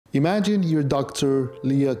Imagine you're Dr.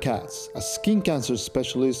 Leah Katz, a skin cancer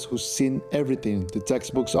specialist who's seen everything the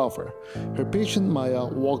textbooks offer. Her patient Maya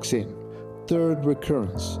walks in. Third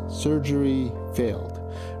recurrence. Surgery failed.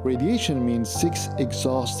 Radiation means 6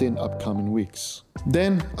 exhausting upcoming weeks.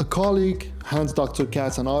 Then a colleague hands Dr.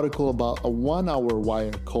 Katz an article about a 1-hour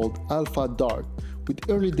wire called Alpha DART, with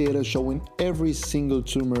early data showing every single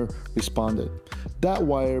tumor responded. That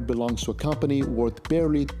wire belongs to a company worth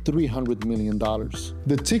barely $300 million.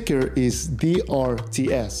 The ticker is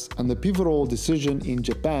DRTS, and the pivotal decision in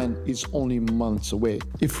Japan is only months away.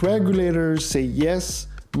 If regulators say yes,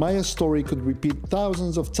 Maya's story could repeat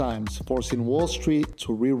thousands of times, forcing Wall Street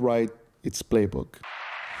to rewrite its playbook.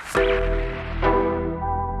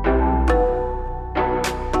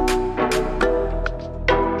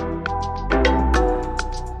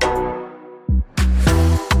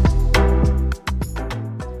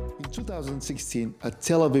 In 2016, at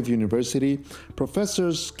Tel Aviv University,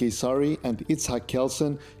 professors Keisari and Itzhak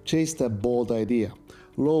Kelsen chased a bold idea: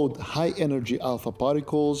 load high-energy alpha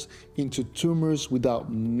particles into tumors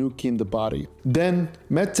without nuking the body. Then,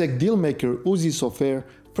 medtech dealmaker Uzi Sofer,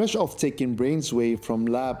 fresh off taking brainwave from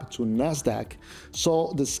lab to NASDAQ,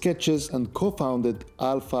 saw the sketches and co-founded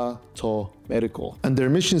Alpha Tau Medical. And their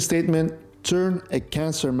mission statement: turn a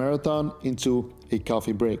cancer marathon into a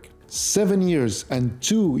coffee break. 7 years and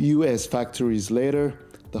 2 US factories later,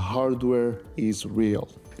 the hardware is real.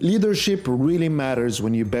 Leadership really matters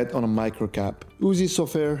when you bet on a microcap. Uzi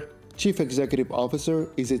Sofer, Chief Executive Officer,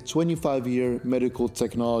 is a 25-year medical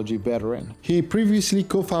technology veteran. He previously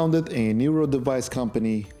co-founded a neuro device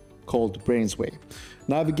company called Brainsway,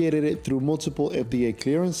 navigated it through multiple FDA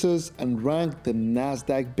clearances, and ranked the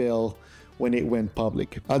NASDAQ bell when it went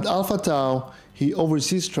public. At Alpha Tau, he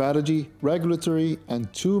oversees strategy, regulatory,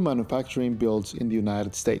 and 2 manufacturing builds in the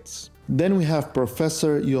United States. Then we have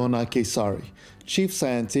Professor Yona Keisari, Chief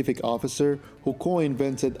Scientific Officer, who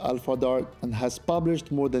co-invented Alpha DART and has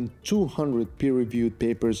published more than 200 peer-reviewed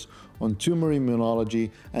papers on tumor immunology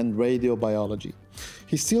and radiobiology.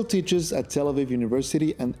 He still teaches at Tel Aviv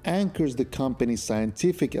University and anchors the company's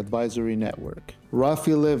scientific advisory network.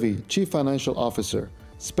 Rafi Levy, Chief Financial Officer,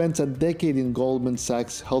 spent a decade in Goldman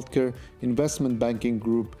Sachs Healthcare Investment Banking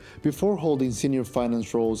Group before holding senior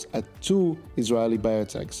finance roles at 2 Israeli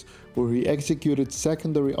biotechs, where he executed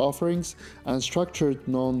secondary offerings and structured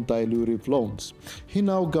non-dilutive loans. He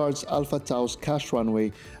now guards Alpha Tau's cash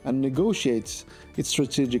runway and negotiates its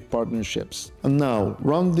strategic partnerships. And now,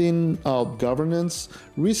 rounding out governance,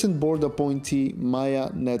 recent board appointee Maya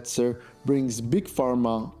Netzer brings big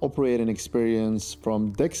pharma operating experience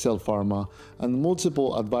from Dexcel Pharma and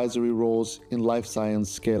multiple advisory roles in life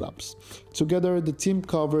science scale-ups. Together, the team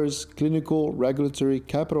covers clinical, regulatory,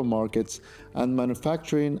 capital markets, and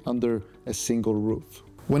manufacturing under a single roof.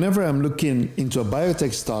 Whenever I'm looking into a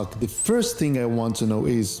biotech stock, the first thing I want to know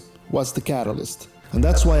is, what's the catalyst? And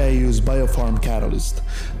that's why I use Biopharm Catalyst.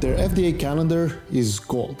 Their FDA calendar is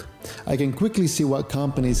gold. I can quickly see what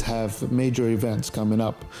companies have major events coming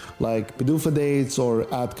up, like PDUFA dates or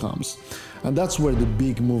AdComs, and that's where the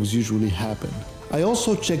big moves usually happen. I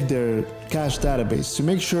also check their cash database to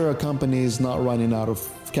make sure a company is not running out of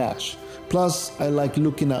cash. Plus, I like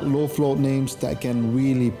looking at low float names that can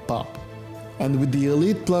really pop. And with the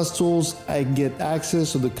Elite Plus tools, I get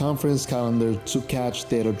access to the conference calendar to catch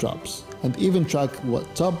data drops, and even track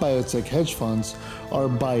what top biotech hedge funds are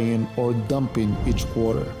buying or dumping each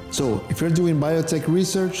quarter. So if you're doing biotech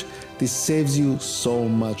research, this saves you so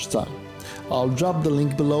much time. I'll drop the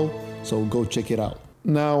link below, so go check it out.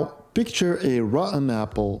 Now, picture a rotten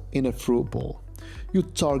apple in a fruit bowl. You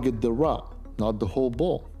target the rot, not the whole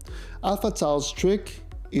bowl. Alpha Tau's trick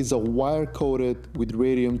is a wire coated with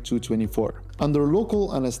radium-224. Under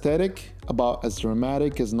local anesthetic, about as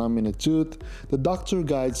dramatic as numbing a tooth, the doctor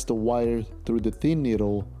guides the wire through the thin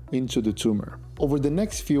needle into the tumor. Over the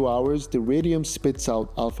next few hours, the radium spits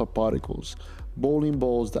out alpha particles, bowling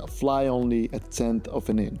balls that fly only a 1/10 of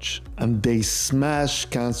an inch. And they smash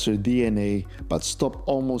cancer DNA, but stop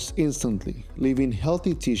almost instantly, leaving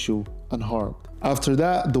healthy tissue unharmed. After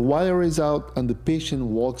that, the wire is out and the patient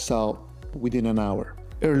walks out within an hour.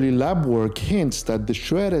 Early lab work hints that the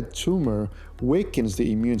shredded tumor wakens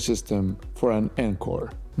the immune system for an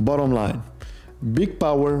encore. Bottom line, big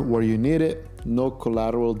power where you need it, no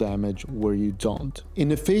collateral damage where you don't.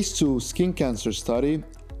 In a phase 2 skin cancer study,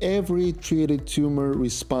 every treated tumor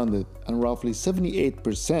responded and roughly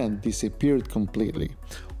 78% disappeared completely.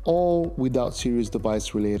 all without serious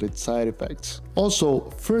device-related side effects. Also,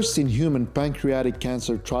 first-in-human pancreatic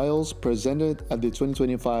cancer trials presented at the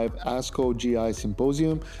 2025 ASCO GI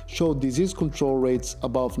Symposium showed disease control rates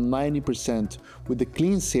above 90% with a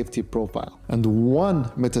clean safety profile. And one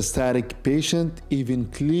metastatic patient even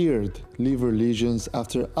cleared liver lesions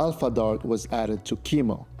after Alpha DaRT was added to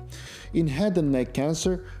chemo. In head and neck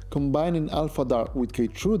cancer, combining Alpha DaRT with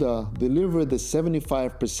Keytruda delivered a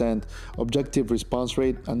 75% objective response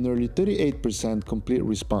rate and nearly 38% complete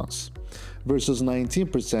response, versus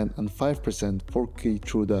 19% and 5% for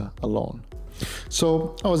Keytruda alone.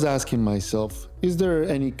 So I was asking myself, is there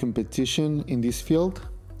any competition in this field?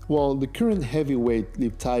 Well, the current heavyweight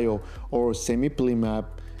Libtayo or Semipilimab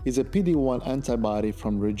is a PD-1 antibody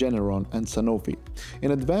from Regeneron and Sanofi. In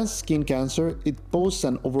advanced skin cancer, it boasts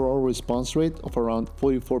an overall response rate of around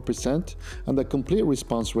 44% and a complete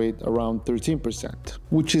response rate around 13%,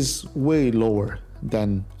 which is way lower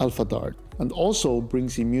than Alpha DaRT, and also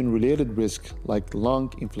brings immune-related risk like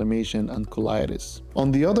lung inflammation and colitis.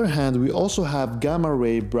 On the other hand, we also have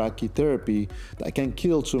gamma-ray brachytherapy that can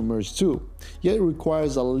kill tumors too, yet it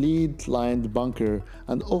requires a lead-lined bunker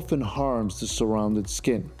and often harms the surrounding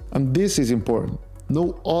skin. And this is important.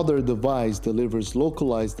 No other device delivers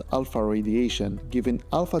localized alpha radiation, giving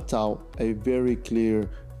Alpha Tau a very clear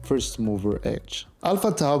first mover edge.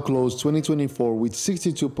 Alpha Tau closed 2024 with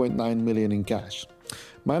 $62.9 million in cash.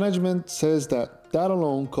 Management says that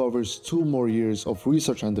alone covers 2 more years of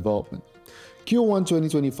research and development. Q1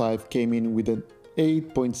 2025 came in with an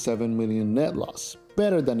 $8.7 million net loss,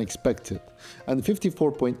 better than expected, and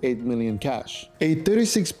 $54.8 million cash. A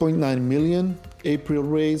 $36.9 million April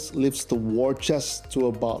raise lifts the war chest to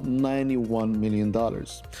about $91 million.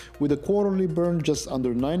 With a quarterly burn just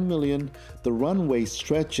under $9 million, the runway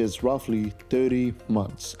stretches roughly 30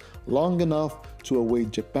 months, long enough to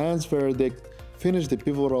await Japan's verdict, finish the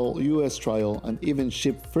pivotal US trial, and even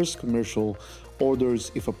ship first commercial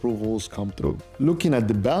orders if approvals come through. Looking at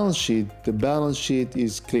the balance sheet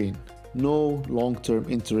is clean. No long-term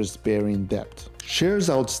interest-bearing debt. Shares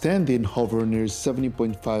outstanding hover near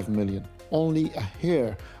 70.5 million, only a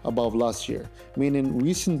hair above last year, meaning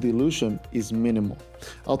recent dilution is minimal.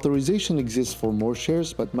 Authorization exists for more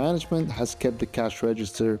shares, but management has kept the cash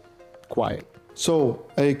register quiet. So,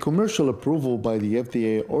 a commercial approval by the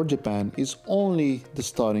FDA or Japan is only the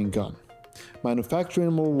starting gun.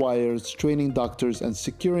 Manufacturing more wires, training doctors, and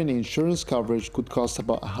securing insurance coverage could cost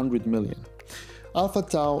about $100 million. Alpha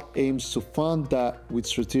Tau aims to fund that with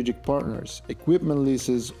strategic partners, equipment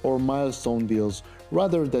leases, or milestone deals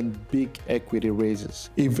rather than big equity raises.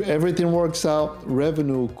 If everything works out,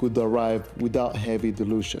 revenue could arrive without heavy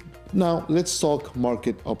dilution. Now, let's talk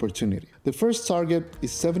market opportunity. The first target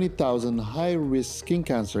is 70,000 high-risk skin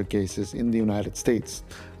cancer cases in the United States.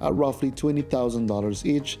 At roughly $20,000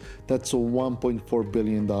 each, that's $1.4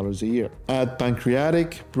 billion a year. Add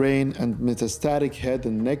pancreatic, brain, and metastatic head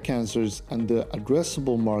and neck cancers, and the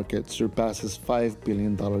addressable market surpasses $5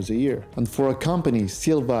 billion a year. And for a company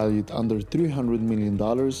still valued under $300 million,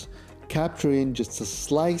 capturing just a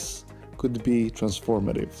slice could be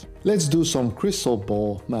transformative. Let's do some crystal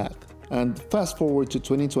ball math and fast forward to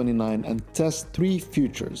 2029 and test 3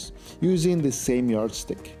 futures using the same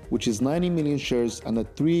yardstick, which is 90 million shares and a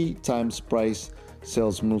 3 times price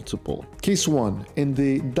sales multiple. Case 1. In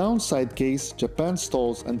the downside case, Japan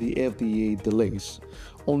stalls and the FDA delays.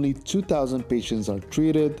 Only 2,000 patients are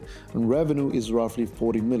treated and revenue is roughly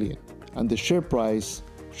 40 million, and the share price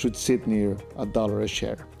should sit near $1 a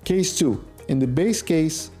share. Case 2. In the base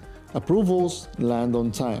case, approvals land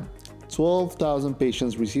on time. 12,000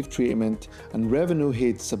 patients receive treatment and revenue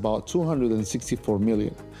hits about $264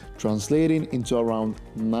 million, translating into around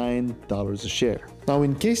 $9 a share. Now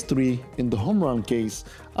in case 3, in the home run case,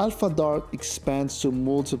 Alpha DaRT expands to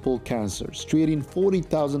multiple cancers, treating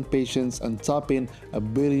 40,000 patients and topping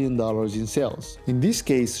 $1 billion in sales. In this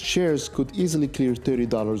case, shares could easily clear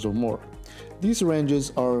 $30 or more. These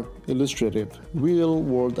ranges are illustrative.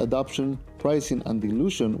 Real-world adoption, pricing, and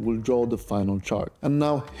dilution will draw the final chart. And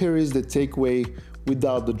now here is the takeaway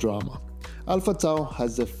without the drama. Alpha Tau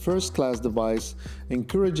has a first-class device,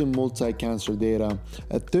 encouraging multi-cancer data,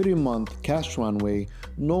 a 30-month cash runway,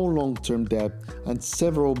 no long-term debt, and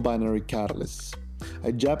several binary catalysts.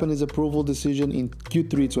 A Japanese approval decision in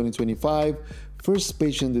Q3 2025, first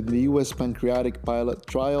patient in the US pancreatic pilot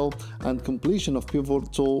trial, and completion of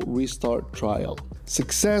pivotal restart trial.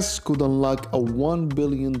 Success could unlock a $1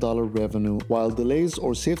 billion revenue, while delays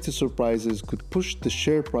or safety surprises could push the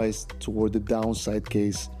share price toward the downside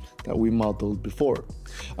case that we modeled before.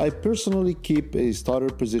 I personally keep a starter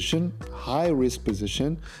position, high risk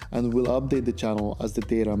position, and will update the channel as the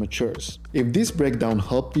data matures. If this breakdown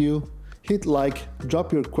helped you, hit like,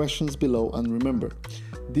 drop your questions below, and remember,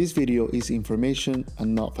 this video is information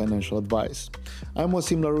and not financial advice. I'm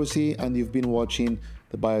Wasim Larousi, and you've been watching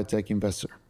The Biotech Investor.